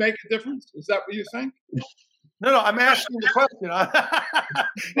information would make a difference? Is that what you think? No, I'm asking the question.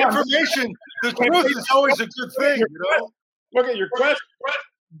 Information, the truth is always a good thing, Look at your question.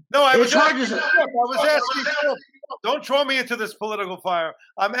 No, I was asking Trip. Don't throw me into this political fire.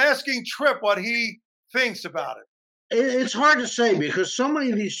 I'm asking Trip what he thinks about it. It's hard to say because so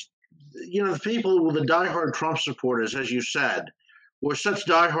many of these, the people with the diehard Trump supporters, as you said, were such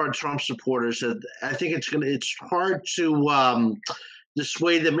diehard Trump supporters that I think it's hard to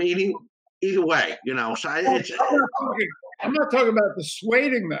dissuade them either way. So I'm not talking about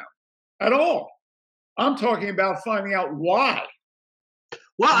dissuading them at all. I'm talking about finding out why.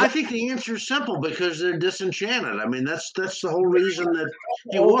 Well, I think the answer is simple because they're disenchanted. I mean, that's the whole reason that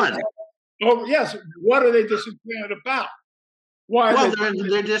he won. Oh yes, what are they disenchanted about? Why? Well,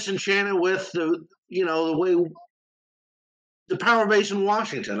 they're disenchanted with the way the power base in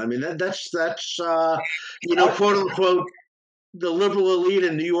Washington. I mean, that's quote unquote the liberal elite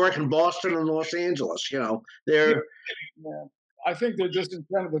in New York and Boston and Los Angeles. They're. Yeah. I think they're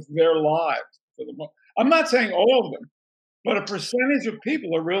disenchanted with their lives. I'm not saying all of them, but a percentage of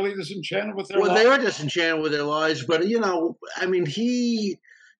people are really disenchanted with their lives. Well, they are disenchanted with their lives, but I mean,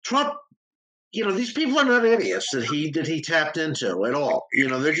 Trump. These people are not idiots that he tapped into at all.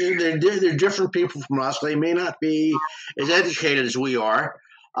 They're different people from us. They may not be as educated as we are,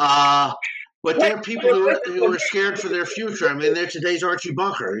 but they're people who are scared for their future. I mean, they're today's Archie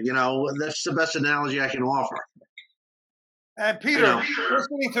Bunker. That's the best analogy I can offer. And Peter,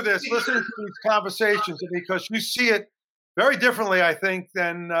 listening to these conversations, because you see it very differently, I think,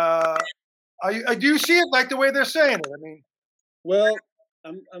 than do you see it like the way they're saying it? I mean, well.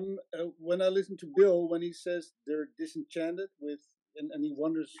 When I listen to Bill, when he says they're disenchanted with, and he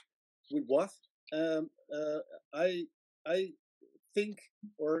wonders with what, I think,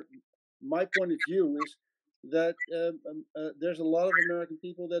 or my point of view is that there's a lot of American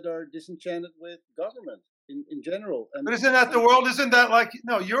people that are disenchanted with government in general. But isn't that the world? Isn't that like,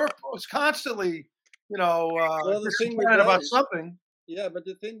 Europe was constantly, disenchanted about something. Yeah, but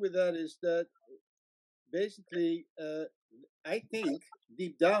the thing with that is that basically, I think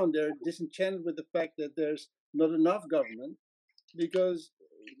deep down they're disenchanted with the fact that there's not enough government because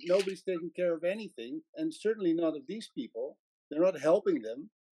nobody's taking care of anything, and certainly not of these people. They're not helping them,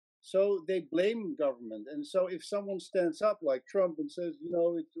 so they blame government. And so if someone stands up like Trump and says,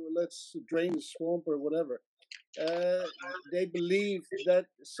 let's drain the swamp or whatever, they believe that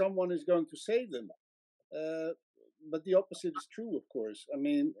someone is going to save them. But the opposite is true, of course. I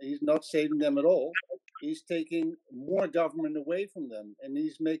mean, he's not saving them at all. He's taking more government away from them, and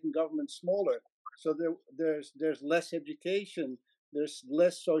he's making government smaller. So there's less education, there's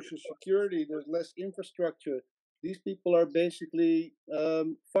less social security, there's less infrastructure. These people are basically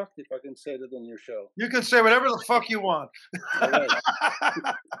fucked, if I can say that on your show. You can say whatever the fuck you want. All right.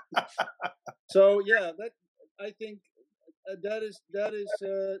 So yeah, I think that is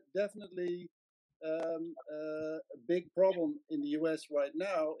definitely. A big problem in the U.S. right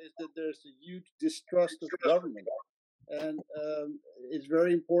now is that there's a huge distrust of government, and it's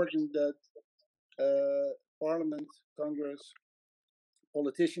very important that Parliament, Congress,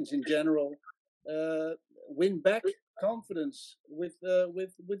 politicians in general win back confidence with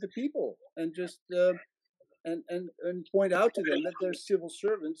the people, and just and point out to them that there's civil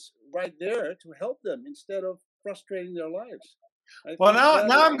servants right there to help them instead of frustrating their lives. Well, now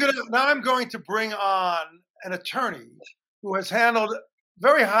I'm going to bring on an attorney who has handled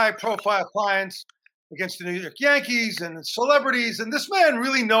very high-profile clients against the New York Yankees and celebrities, and this man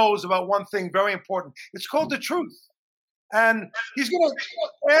really knows about one thing very important. It's called the truth. And he's going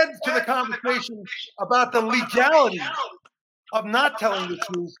to add to the conversation about the legality of not telling the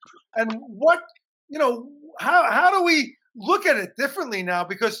truth. And what, how do we look at it differently now?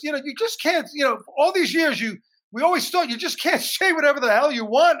 Because, you just can't, all these years we always thought you just can't say whatever the hell you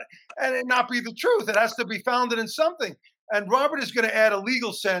want and it not be the truth. It has to be founded in something. And Robert is going to add a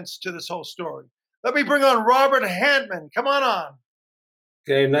legal sense to this whole story. Let me bring on Robert Hantman. Come on.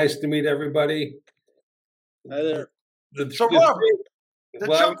 Okay, nice to meet everybody. Hi there. So Robert,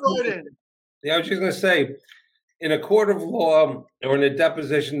 jump right in. Yeah, I was just going to say, in a court of law or in a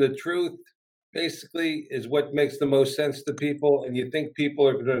deposition, the truth basically is what makes the most sense to people, and you think people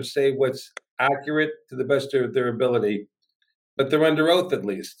are going to say what's accurate to the best of their ability, but they're under oath at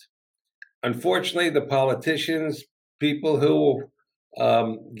least. Unfortunately, the politicians, people who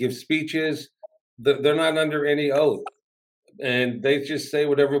give speeches, they're not under any oath, and they just say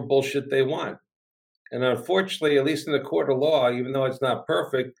whatever bullshit they want. And unfortunately, at least in the court of law, even though it's not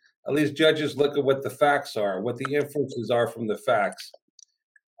perfect, at least judges look at what the facts are, what the inferences are from the facts.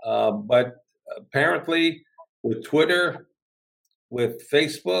 But apparently, with Twitter, with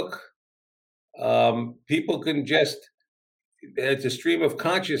Facebook, people can just, it's a stream of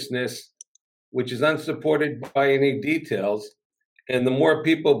consciousness, which is unsupported by any details. And the more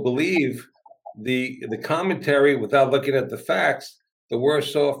people believe the commentary without looking at the facts, the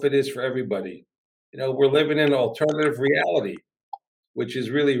worse off it is for everybody. We're living in an alternative reality, which is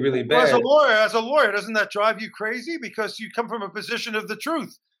really, really bad. Well, as a lawyer, doesn't that drive you crazy? Because you come from a position of the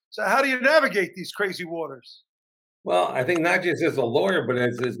truth. So how do you navigate these crazy waters? Well, I think not just as a lawyer, but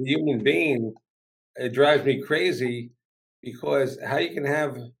as a human being, it drives me crazy because how you can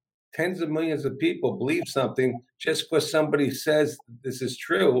have tens of millions of people believe something just because somebody says this is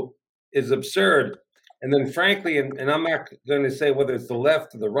true is absurd. And then frankly, and I'm not going to say whether it's the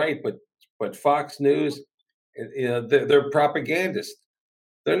left or the right, but Fox News, they're propagandists.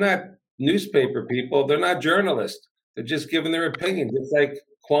 They're not newspaper people. They're not journalists. They're just giving their opinions. It's like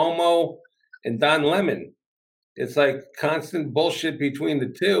Cuomo and Don Lemon. It's like constant bullshit between the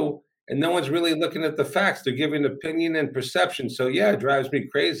two, and no one's really looking at the facts. They're giving opinion and perception. So yeah, it drives me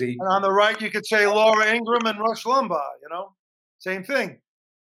crazy. And on the right, you could say Laura Ingraham and Rush Limbaugh. Same thing.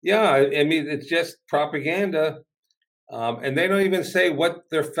 Yeah, I mean it's just propaganda, and they don't even say what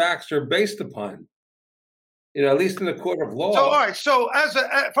their facts are based upon. At least in the court of law. So, all right. So,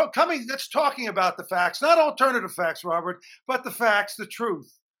 that's talking about the facts, not alternative facts, Robert, but the facts, the truth.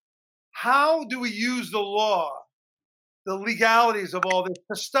 How do we use the law, the legalities of all this,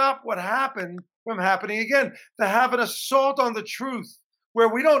 to stop what happened from happening again? To have an assault on the truth, where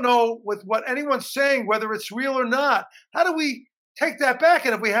we don't know with what anyone's saying whether it's real or not. How do we take that back?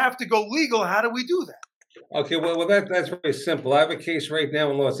 And if we have to go legal, how do we do that? Okay. Well, that's very simple. I have a case right now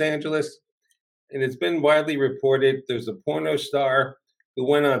in Los Angeles. And it's been widely reported. There's a porno star who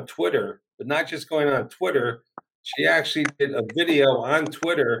went on Twitter, but not just going on Twitter. She actually did a video on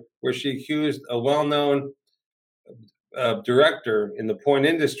Twitter where she accused a well-known director in the porn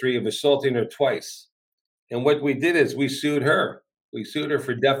industry of assaulting her twice. And what we did is we sued her. We sued her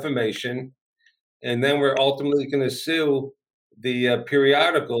for defamation. And then we're ultimately going to sue the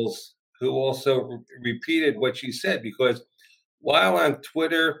periodicals who also repeated what she said. Because while on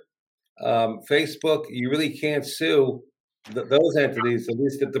Twitter, Facebook, you really can't sue those entities, at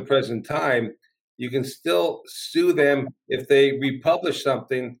least at the present time. You can still sue them if they republish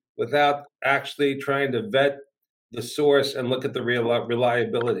something without actually trying to vet the source and look at the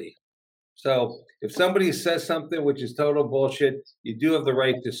reliability. So if somebody says something which is total bullshit, you do have the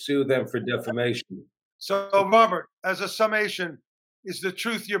right to sue them for defamation. So, Robert, as a summation, is the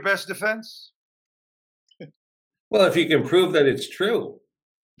truth your best defense? Well, if you can prove that it's true.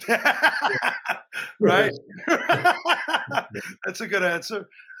 Right? That's a good answer.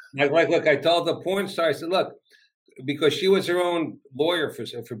 Look, I told the porn star, I said, look, because she was her own lawyer for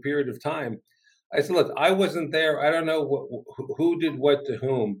a period of time. I said, look, I wasn't there. I don't know who did what to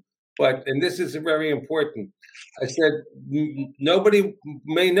whom. But, and this is very important, I said, nobody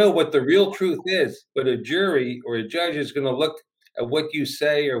may know what the real truth is, but a jury or a judge is going to look at what you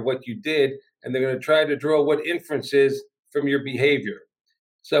say or what you did, and they're going to try to draw what inferences from your behavior.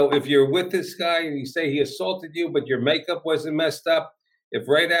 So if you're with this guy and you say he assaulted you, but your makeup wasn't messed up, if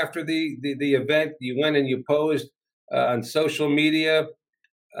right after the event you went and you posed on social media,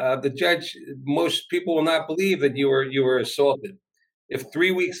 the judge, most people will not believe that you were assaulted. If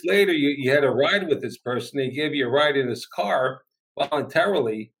 3 weeks later you had a ride with this person, he gave you a ride in his car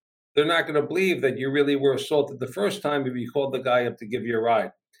voluntarily, they're not going to believe that you really were assaulted the first time if you called the guy up to give you a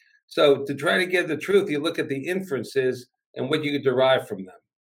ride. So to try to get the truth, you look at the inferences and what you could derive from them.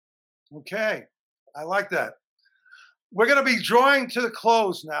 Okay. I like that. we're going to be drawing to the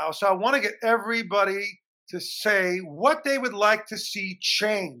close now. So I want to get everybody to say what they would like to see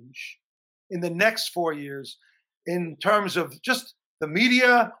change in the next 4 years in terms of just the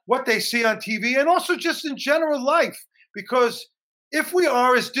media, what they see on TV, and also just in general life. Because if we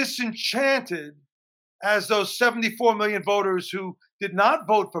are as disenchanted as those 74 million voters who did not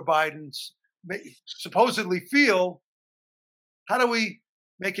vote for Biden supposedly feel, how do we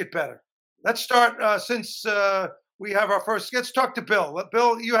make it better? Let's start since we have our first. Let's talk to Bill.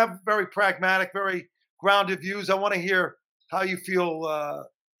 Bill, you have very pragmatic, very grounded views. I want to hear how you feel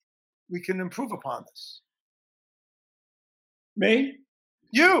we can improve upon this. Me?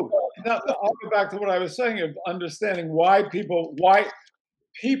 You. No, I'll go back to what I was saying of understanding why people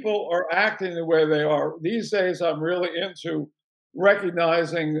are acting the way they are. These days, I'm really into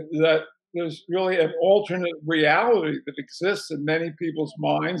recognizing that there's really an alternate reality that exists in many people's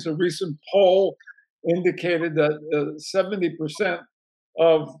minds. A recent poll indicated that 70%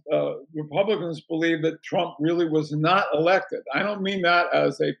 of Republicans believe that Trump really was not elected. I don't mean that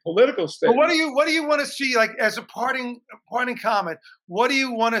as a political statement. But what do you want to see, like as a parting comment? What do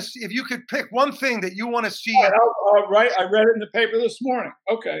you want to see? If you could pick one thing that you want to see, right? I read it in the paper this morning.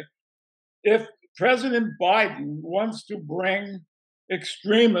 Okay, if President Biden wants to bring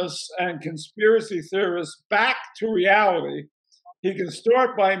extremists and conspiracy theorists back to reality, he can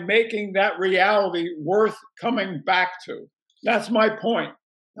start by making that reality worth coming back to. That's my point.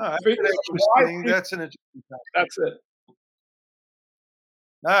 That's interesting. That's an interesting topic. That's it.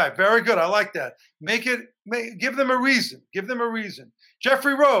 All right, very good. I like that. Give them a reason. Give them a reason.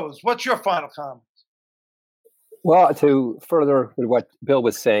 Jeffrey Rose, what's your final comment? Well, to further with what Bill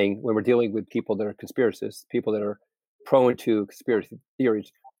was saying, when we're dealing with people that are conspiracists, people that are prone to conspiracy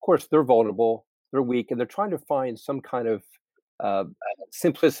theories, of course, they're vulnerable, they're weak, and they're trying to find some kind of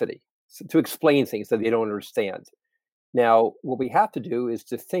simplicity to explain things that they don't understand. Now, what we have to do is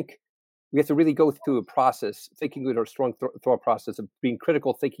to think. We have to really go through a process, thinking with our strong thought process of being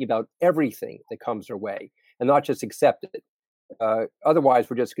critical, thinking about everything that comes our way, and not just accept it. Otherwise,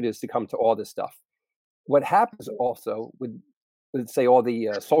 we're just going to succumb to all this stuff. What happens also with, let's say, all the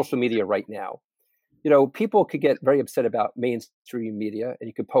social media right now, people could get very upset about mainstream media, and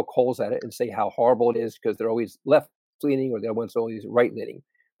you could poke holes at it and say how horrible it is because they're always left-leaning or they're always right-leaning.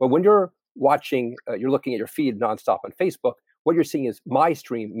 But when you're watching, you're looking at your feed nonstop on Facebook, what you're seeing is my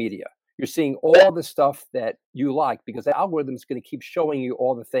stream media. You're seeing all the stuff that you like because the algorithm is going to keep showing you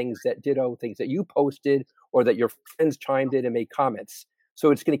all the things that things that you posted or that your friends chimed in and made comments.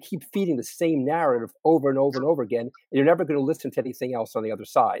 So it's going to keep feeding the same narrative over and over and over again. And you're never going to listen to anything else on the other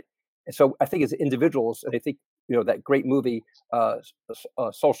side. And so I think as individuals, and I think, that great movie,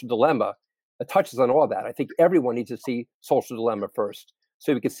 Social Dilemma, touches on all that. I think everyone needs to see Social Dilemma first,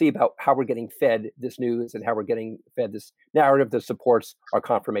 so we can see about how we're getting fed this news and how we're getting fed this narrative that supports our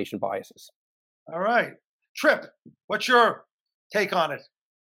confirmation biases. All right. Trip, what's your take on it?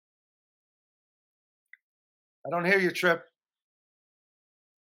 I don't hear you, Trip.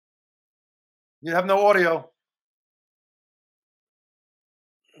 You have no audio.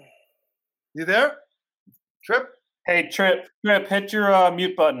 You there? Trip? Hey, Trip, hit your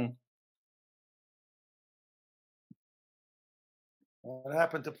mute button. What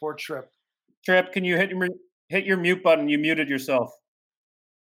happened to poor Trip? Trip, can you hit your mute button? You muted yourself.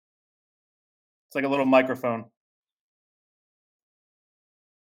 It's like a little microphone.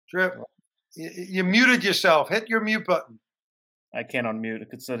 Trip, you muted yourself. Hit your mute button. I can't unmute.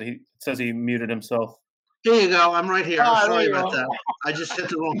 It says he muted himself. There you go. I'm right here. I'm sorry about that. I just hit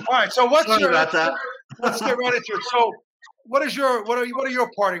the wrong. All right. So what's sorry about that? Let's get right into it. So, what are your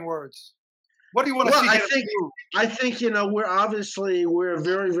parting words? What do you want to see? I think we're a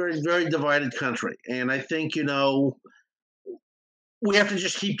very, very, very divided country, and I think we have to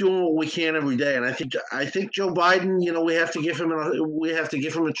just keep doing what we can every day. And I think Joe Biden, we have to give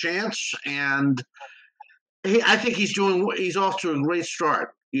him a chance, and I think he's off to a great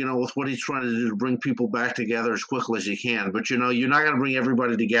start. With what he's trying to do to bring people back together as quickly as he can. But, you're not going to bring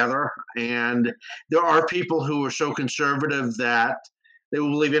everybody together. And there are people who are so conservative that they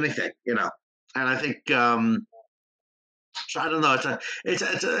will believe anything, And I think, so I don't know. It's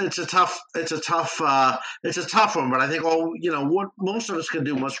a tough one. But I think what most of us can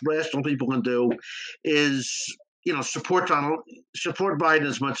do, most rational people can do, is support Biden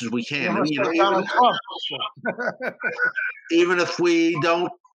as much as we can. Even if we don't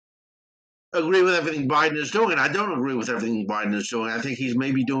agree with everything Biden is doing, and I don't agree with everything Biden is doing. I think he's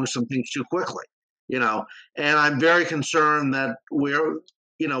maybe doing some things too quickly, and I'm very concerned that we're,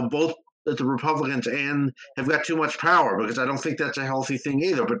 both that the Republicans and have got too much power, because I don't think that's a healthy thing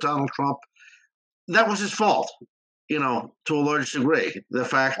either. But Donald Trump, that was his fault. to a large degree. The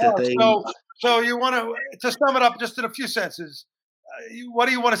fact that they. So you want to sum it up just in a few sentences. What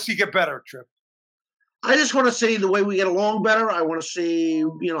do you want to see get better, Trip? I just want to see the way we get along better. I want to see,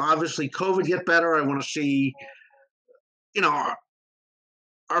 obviously COVID get better. I want to see,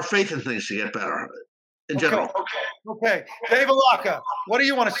 our faith in things to get better in general. Okay. Dave Alaka, what do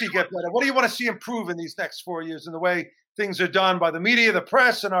you want to see get better? What do you want to see improve in these next 4 years in the way things are done by the media, the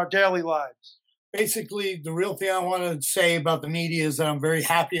press, and our daily lives? Basically, the real thing I want to say about the media is that I'm very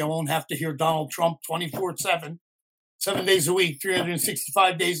happy I won't have to hear Donald Trump 24/7, 7 days a week,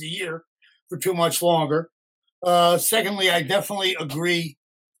 365 days a year for too much longer. Secondly, I definitely agree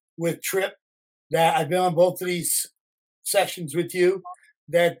with Trip that I've been on both of these sections with you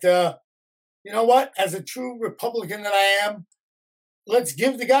that, you know what, as a true Republican that I am, let's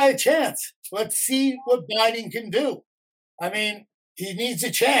give the guy a chance. Let's see what Biden can do. I mean, he needs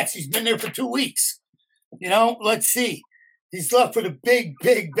a chance. He's been there for 2 weeks. Let's see. He's left with a big,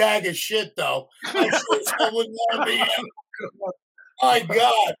 big bag of shit, though. I sure wouldn't want to be him. My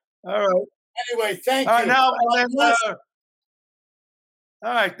God. All right. Anyway, thank you.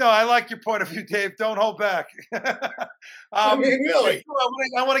 All right. No, I like your point of view, Dave. Don't hold back. Really?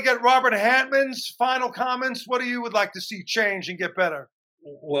 I want to get Robert Hantman's final comments. What do you would like to see change and get better?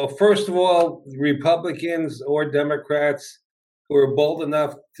 Well, first of all, Republicans or Democrats who are bold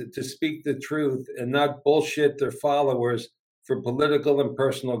enough to speak the truth and not bullshit their followers for political and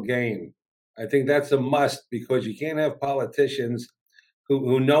personal gain. I think that's a must, because you can't have politicians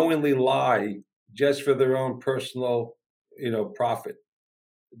who knowingly lie just for their own personal, profit.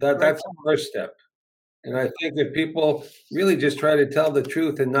 That's the first step. And I think if people really just try to tell the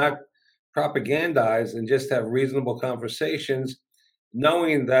truth and not propagandize and just have reasonable conversations,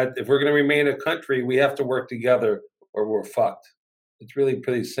 knowing that if we're going to remain a country, we have to work together or we're fucked. It's really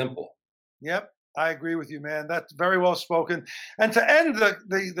pretty simple. Yep, I agree with you, man. That's very well spoken. And to end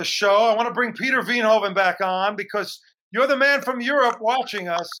the show, I want to bring Peter Veenhoven back on, because you're the man from Europe watching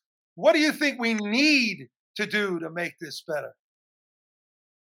us. What do you think we need to do to make this better?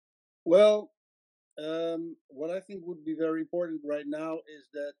 Well, what I think would be very important right now is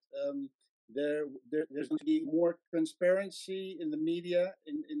that there's going to be more transparency in the media,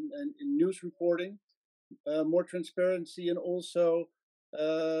 in news reporting, more transparency, and also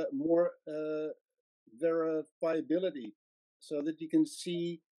more verifiability, so that you can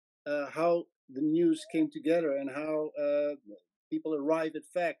see how the news came together and how people arrive at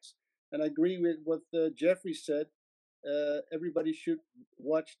facts. And I agree with what Jeffrey said. Everybody should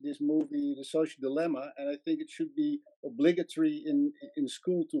watch this movie, The Social Dilemma, and I think it should be obligatory in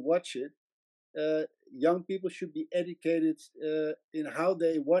school to watch it. Young people should be educated in how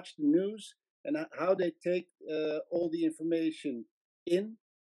they watch the news and how they take all the information in,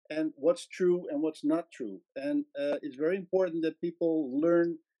 and what's true and what's not true. And it's very important that people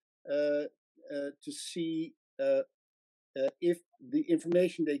learn to see if the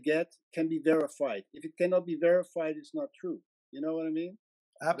information they get can be verified. If it cannot be verified, it's not true. You know what I mean?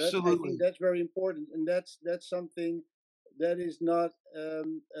 Absolutely. I think that's very important, and that's something that is not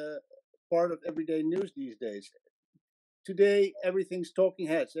part of everyday news these days. Today, everything's talking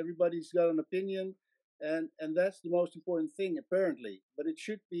heads. Everybody's got an opinion, and that's the most important thing, apparently. But it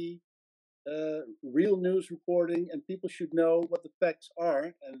should be real news reporting, and people should know what the facts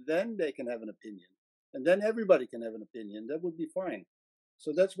are, and then they can have an opinion. And then everybody can have an opinion. That would be fine.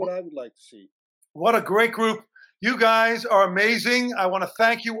 So that's what I would like to see. What a great group. You guys are amazing. I want to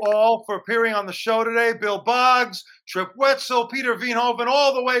thank you all for appearing on the show today. Bill Boggs, Trip Wetzel, Peter Veenhoven,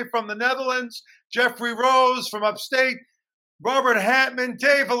 all the way from the Netherlands, Jeffrey Rose from upstate, Robert Hantman,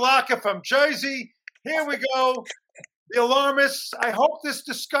 Dave Alaka from Jersey. Here we go. The Alarmists. I hope this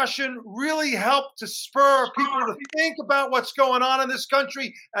discussion really helped to spur people to think about what's going on in this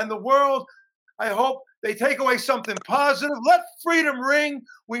country and the world. I hope they take away something positive. Let freedom ring.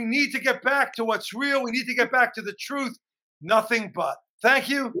 We need to get back to what's real. We need to get back to the truth. Nothing but. Thank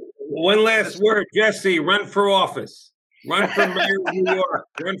you. One last word, Jesse. Run for office. Run for mayor of New York.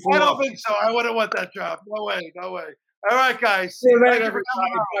 Run for I don't office. think so. I wouldn't want that job. No way. No way. All right, guys. See you later, Thank you for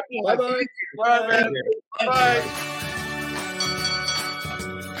coming on. Bye-bye. All right, man. Bye-bye.